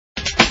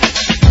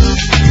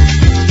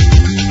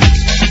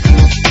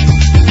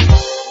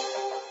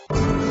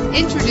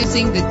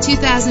Introducing the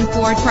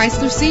 2004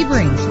 Chrysler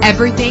Sebring.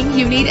 Everything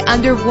you need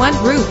under one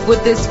roof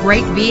with this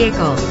great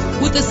vehicle.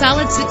 With a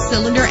solid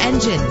 6-cylinder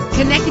engine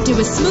connected to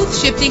a smooth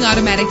shifting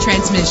automatic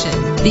transmission.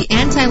 The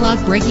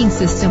anti-lock braking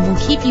system will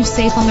keep you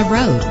safe on the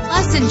road.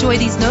 Plus, enjoy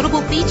these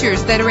notable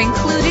features that are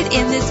included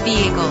in this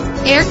vehicle: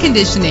 air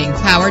conditioning,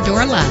 power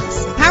door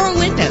locks, power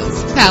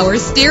windows, power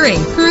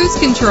steering, cruise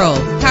control,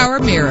 power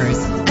mirrors,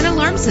 an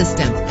alarm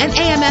system, an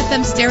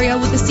AM/FM stereo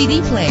with a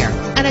CD player,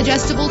 an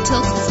adjustable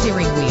tilt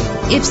steering wheel.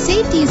 If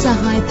safety is a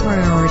high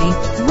priority,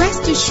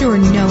 rest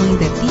assured knowing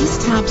that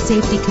these top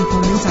safety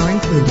components are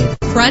included: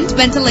 front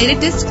ventilated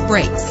disc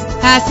brakes,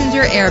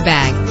 passenger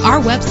airbag. Our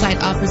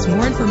website offers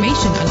more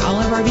information on all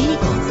of our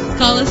vehicles.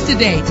 Call us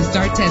today to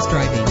start test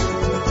driving.